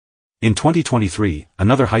In 2023,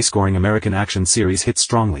 another high-scoring American action series hit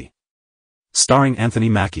strongly. Starring Anthony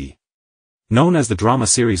Mackie. Known as the drama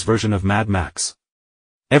series version of Mad Max.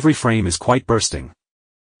 Every frame is quite bursting.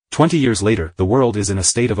 20 years later, the world is in a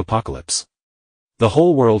state of apocalypse. The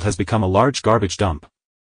whole world has become a large garbage dump.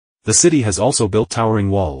 The city has also built towering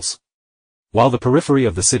walls. While the periphery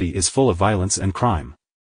of the city is full of violence and crime.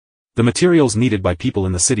 The materials needed by people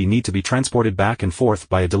in the city need to be transported back and forth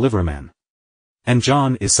by a deliveryman. And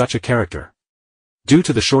John is such a character. Due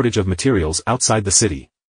to the shortage of materials outside the city,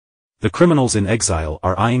 the criminals in exile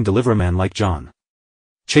are eyeing deliveryman like John.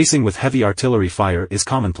 Chasing with heavy artillery fire is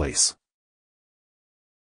commonplace.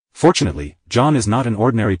 Fortunately, John is not an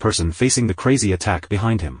ordinary person facing the crazy attack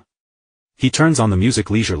behind him. He turns on the music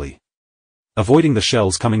leisurely, avoiding the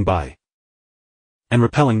shells coming by, and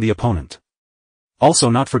repelling the opponent. Also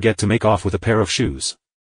not forget to make off with a pair of shoes.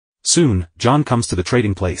 Soon, John comes to the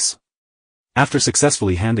trading place. After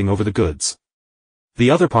successfully handing over the goods,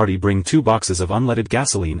 the other party bring 2 boxes of unleaded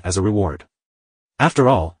gasoline as a reward. After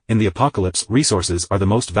all, in the apocalypse, resources are the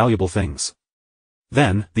most valuable things.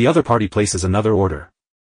 Then, the other party places another order.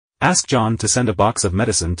 Ask John to send a box of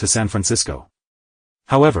medicine to San Francisco.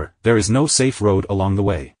 However, there is no safe road along the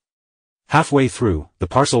way. Halfway through, the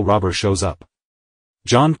parcel robber shows up.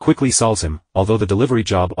 John quickly solves him, although the delivery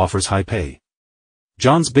job offers high pay.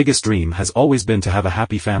 John's biggest dream has always been to have a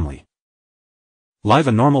happy family. Live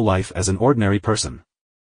a normal life as an ordinary person.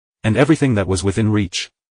 And everything that was within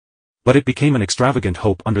reach. But it became an extravagant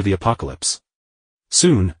hope under the apocalypse.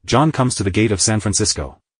 Soon, John comes to the gate of San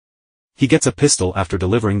Francisco. He gets a pistol after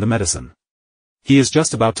delivering the medicine. He is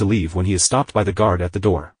just about to leave when he is stopped by the guard at the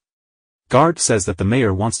door. Guard says that the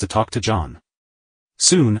mayor wants to talk to John.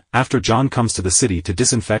 Soon, after John comes to the city to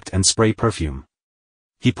disinfect and spray perfume.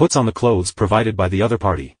 He puts on the clothes provided by the other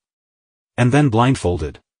party. And then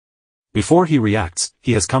blindfolded. Before he reacts,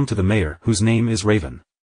 he has come to the mayor, whose name is Raven.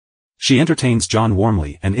 She entertains John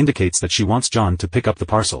warmly and indicates that she wants John to pick up the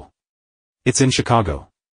parcel. It's in Chicago.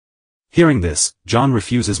 Hearing this, John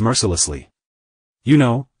refuses mercilessly. You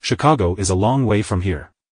know, Chicago is a long way from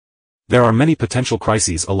here. There are many potential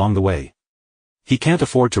crises along the way. He can't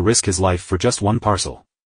afford to risk his life for just one parcel.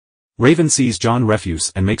 Raven sees John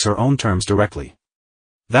refuse and makes her own terms directly.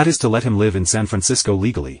 That is to let him live in San Francisco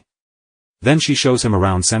legally. Then she shows him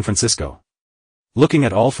around San Francisco. Looking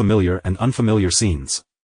at all familiar and unfamiliar scenes.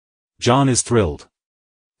 John is thrilled.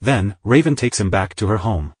 Then, Raven takes him back to her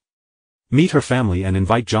home. Meet her family and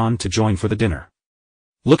invite John to join for the dinner.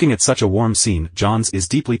 Looking at such a warm scene, John is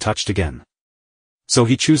deeply touched again. So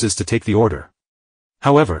he chooses to take the order.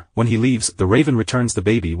 However, when he leaves, the Raven returns the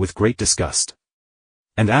baby with great disgust.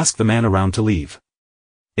 And asks the man around to leave.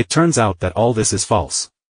 It turns out that all this is false.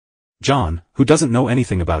 John, who doesn't know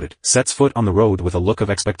anything about it, sets foot on the road with a look of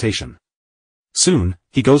expectation. Soon,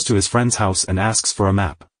 he goes to his friend's house and asks for a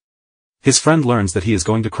map. His friend learns that he is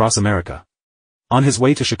going to cross America. On his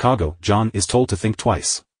way to Chicago, John is told to think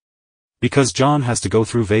twice. Because John has to go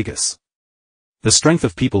through Vegas. The strength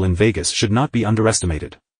of people in Vegas should not be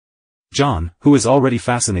underestimated. John, who is already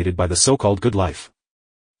fascinated by the so-called good life,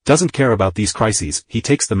 doesn't care about these crises. He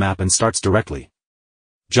takes the map and starts directly.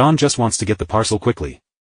 John just wants to get the parcel quickly.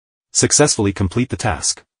 Successfully complete the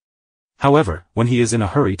task. However, when he is in a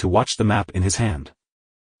hurry to watch the map in his hand,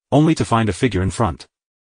 only to find a figure in front,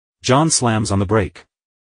 John slams on the brake.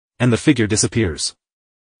 And the figure disappears.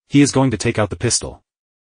 He is going to take out the pistol.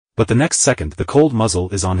 But the next second the cold muzzle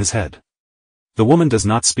is on his head. The woman does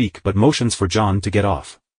not speak but motions for John to get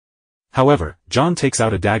off. However, John takes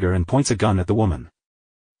out a dagger and points a gun at the woman.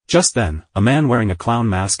 Just then, a man wearing a clown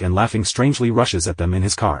mask and laughing strangely rushes at them in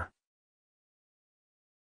his car.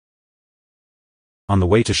 On the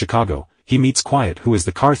way to Chicago, he meets Quiet, who is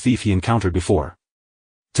the car thief he encountered before.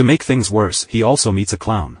 To make things worse, he also meets a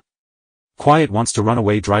clown. Quiet wants to run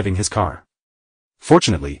away driving his car.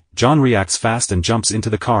 Fortunately, John reacts fast and jumps into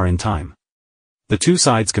the car in time. The two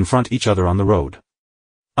sides confront each other on the road.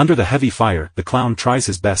 Under the heavy fire, the clown tries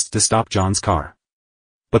his best to stop John's car.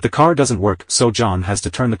 But the car doesn't work, so John has to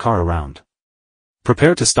turn the car around.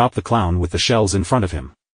 Prepare to stop the clown with the shells in front of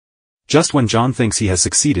him. Just when John thinks he has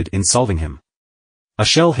succeeded in solving him, a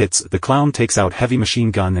shell hits. The clown takes out heavy machine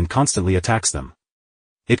gun and constantly attacks them.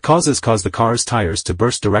 It causes the car's tires to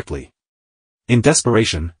burst directly. In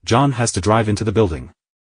desperation, John has to drive into the building.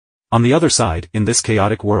 On the other side, in this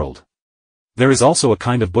chaotic world, there is also a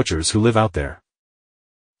kind of butchers who live out there.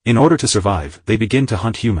 In order to survive, they begin to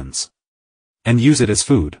hunt humans. And use it as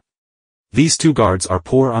food. These two guards are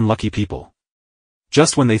poor unlucky people.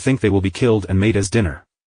 Just when they think they will be killed and made as dinner,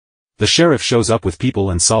 the sheriff shows up with people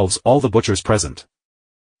and solves all the butchers present.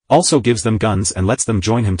 Also gives them guns and lets them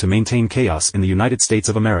join him to maintain chaos in the United States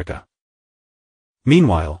of America.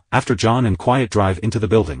 Meanwhile, after John and Quiet drive into the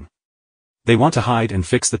building, they want to hide and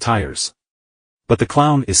fix the tires. But the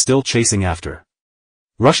clown is still chasing after.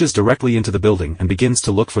 Rushes directly into the building and begins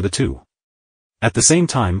to look for the two. At the same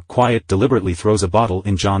time, Quiet deliberately throws a bottle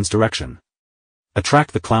in John's direction.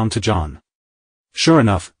 Attract the clown to John. Sure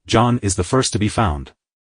enough, John is the first to be found.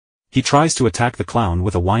 He tries to attack the clown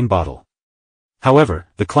with a wine bottle. However,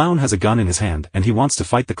 the clown has a gun in his hand and he wants to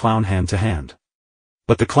fight the clown hand to hand.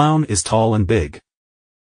 But the clown is tall and big.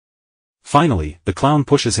 Finally, the clown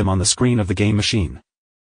pushes him on the screen of the game machine,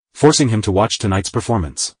 forcing him to watch tonight's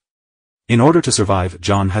performance. In order to survive,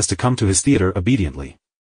 John has to come to his theater obediently.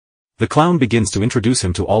 The clown begins to introduce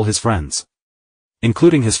him to all his friends,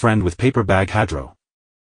 including his friend with paper bag Hadro.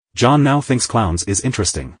 John now thinks clowns is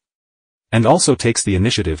interesting, and also takes the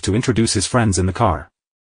initiative to introduce his friends in the car.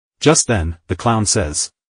 Just then, the clown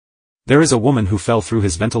says, there is a woman who fell through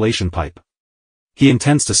his ventilation pipe. He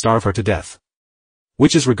intends to starve her to death,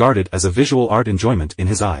 which is regarded as a visual art enjoyment in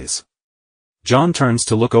his eyes. John turns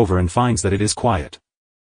to look over and finds that it is Quiet.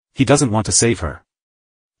 He doesn't want to save her.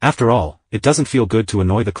 After all, it doesn't feel good to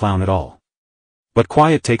annoy the clown at all. But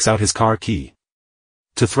Quiet takes out his car key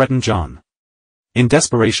to threaten John. In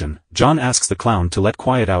desperation, John asks the clown to let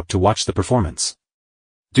Quiet out to watch the performance,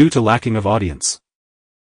 due to lacking of audience.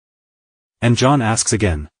 And John asks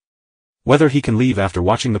again whether he can leave after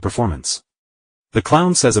watching the performance. The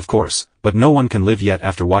clown says of course, but no one can live yet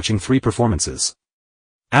after watching 3 performances.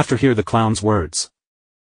 After hear the clown's words,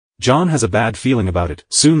 John has a bad feeling about it.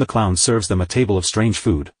 Soon the clown serves them a table of strange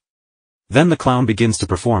food. Then the clown begins to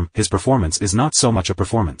perform. His performance is not so much a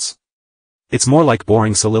performance. It's more like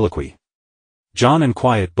boring soliloquy. John and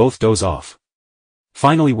Quiet both doze off.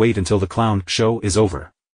 Finally wait until the clown show is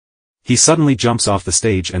over. He suddenly jumps off the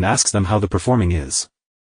stage and asks them how the performing is.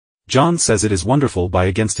 John says it is wonderful by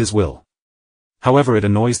against his will. However, it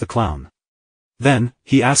annoys the clown. Then,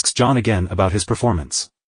 he asks John again about his performance.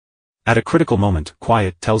 At a critical moment,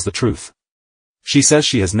 Quiet tells the truth. She says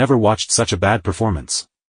she has never watched such a bad performance.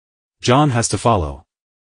 John has to follow,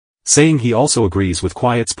 saying he also agrees with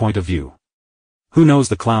Quiet's point of view. Who knows,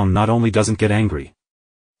 the clown not only doesn't get angry,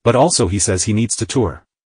 but also he says he needs to tour.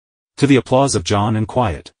 To the applause of John and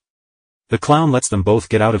Quiet, the clown lets them both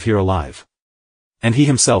get out of here alive. And he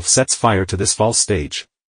himself sets fire to this false stage.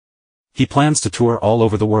 He plans to tour all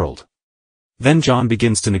over the world. Then John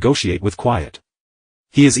begins to negotiate with Quiet.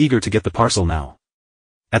 He is eager to get the parcel now.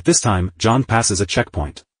 At this time, John passes a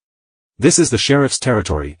checkpoint. This is the sheriff's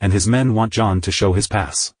territory and his men want John to show his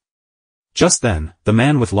pass. Just then, the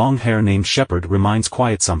man with long hair named Shepard reminds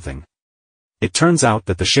Quiet something. It turns out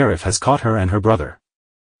that the sheriff has caught her and her brother.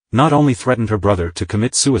 Not only threatened her brother to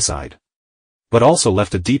commit suicide, but also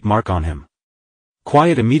left a deep mark on him.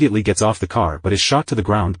 Quiet immediately gets off the car but is shot to the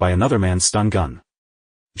ground by another man's stun gun.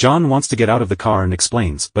 John wants to get out of the car and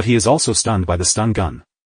explains, but he is also stunned by the stun gun.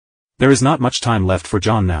 There is not much time left for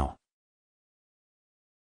John now.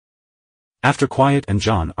 After Quiet and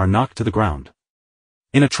John are knocked to the ground,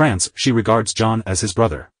 in a trance, she regards John as his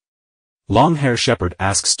brother. Long-hair Shepard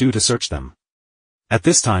asks Stu to search them. At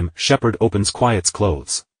this time, Shepard opens Quiet's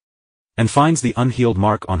clothes and finds the unhealed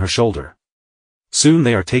mark on her shoulder. Soon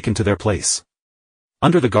they are taken to their place.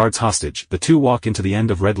 Under the guard's hostage, the two walk into the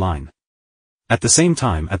end of Red Line. At the same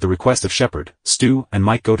time, at the request of Shepard, Stu and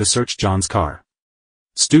Mike go to search John's car.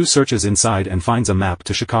 Stu searches inside and finds a map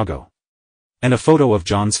to Chicago and a photo of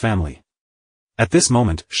John's family. At this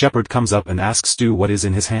moment, Shepard comes up and asks Stu what is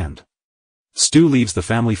in his hand. Stu leaves the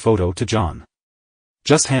family photo to John.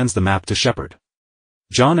 Just hands the map to Shepard.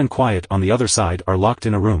 John and Quiet on the other side are locked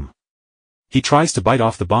in a room. He tries to bite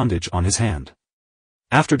off the bondage on his hand.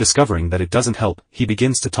 After discovering that it doesn't help, he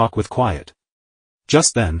begins to talk with Quiet.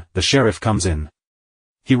 Just then, the sheriff comes in.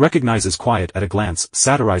 He recognizes Quiet at a glance,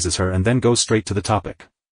 satirizes her and then goes straight to the topic.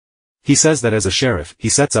 He says that as a sheriff, he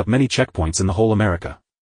sets up many checkpoints in the whole America.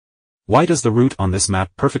 Why does the route on this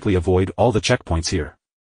map perfectly avoid all the checkpoints here?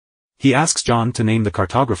 He asks John to name the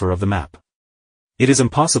cartographer of the map. It is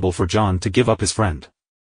impossible for John to give up his friend.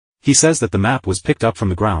 He says that the map was picked up from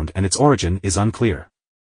the ground and its origin is unclear.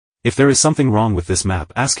 If there is something wrong with this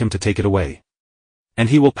map, ask him to take it away. And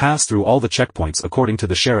he will pass through all the checkpoints according to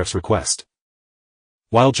the sheriff's request.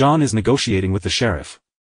 While John is negotiating with the sheriff,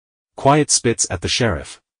 Quiet spits at the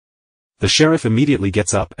sheriff. The sheriff immediately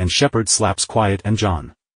gets up and Shepard slaps Quiet and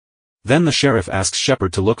John. Then the sheriff asks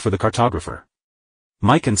Shepard to look for the cartographer.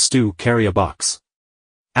 Mike and Stu carry a box,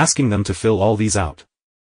 asking them to fill all these out.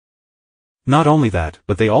 Not only that,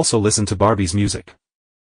 but they also listen to Barbie's music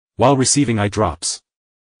while receiving eye drops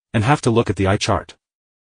and have to look at the eye chart.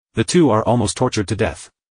 The two are almost tortured to death.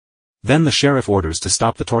 Then the sheriff orders to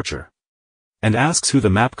stop the torture and asks who the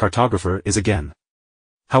map cartographer is again.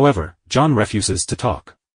 However, John refuses to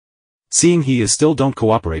talk. Seeing he is still don't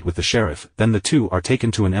cooperate with the sheriff, then the two are taken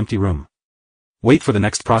to an empty room. Wait for the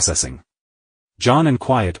next processing. John and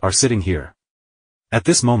Quiet are sitting here. At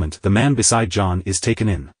this moment the man beside John is taken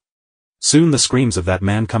in. Soon the screams of that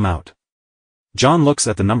man come out. John looks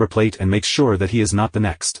at the number plate and makes sure that he is not the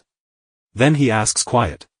next. Then he asks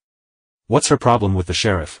Quiet. What's her problem with the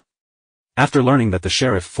sheriff? After learning that the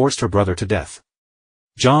sheriff forced her brother to death.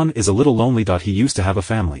 John is a little lonely. He used to have a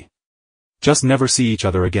family. Just never see each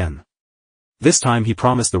other again. This time he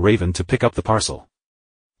promised the raven to pick up the parcel.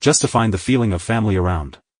 Just to find the feeling of family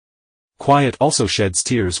around. Quiet also sheds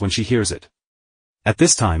tears when she hears it. At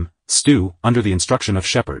this time, Stu, under the instruction of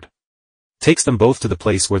Shepard, takes them both to the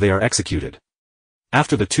place where they are executed.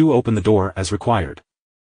 After the two open the door as required.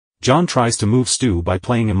 John tries to move Stu by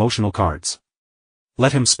playing emotional cards.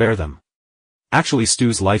 Let him spare them. Actually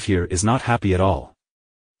Stu's life here is not happy at all.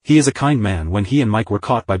 He is a kind man when he and Mike were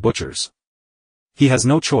caught by butchers. He has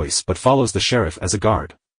no choice but follows the sheriff as a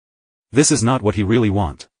guard. This is not what he really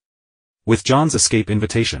want. With John's escape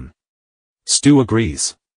invitation, Stu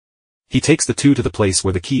agrees. He takes the two to the place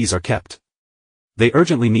where the keys are kept. They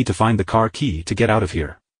urgently need to find the car key to get out of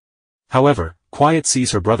here. However, Quiet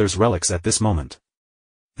sees her brother's relics at this moment.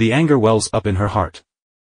 The anger wells up in her heart.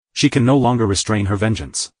 She can no longer restrain her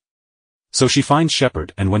vengeance. So she finds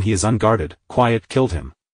Shepard, and when he is unguarded, Quiet killed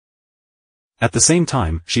him. At the same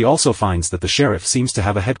time, she also finds that the sheriff seems to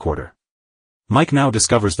have a headquarter. Mike now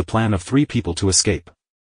discovers the plan of 3 people to escape.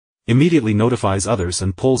 Immediately notifies others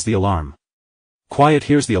and pulls the alarm. Quiet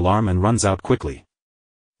hears the alarm and runs out quickly.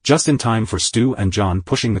 Just in time for Stu and John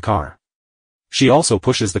pushing the car. She also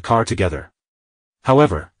pushes the car together.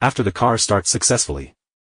 However, after the car starts successfully,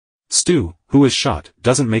 Stu, who is shot,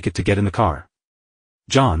 doesn't make it to get in the car.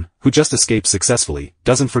 John, who just escaped successfully,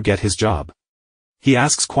 doesn't forget his job. He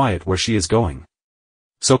asks Quiet where she is going.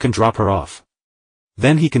 So can drop her off.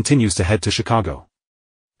 Then he continues to head to Chicago.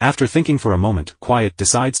 After thinking for a moment, Quiet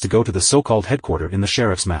decides to go to the so-called headquarters in the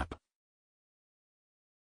sheriff's map.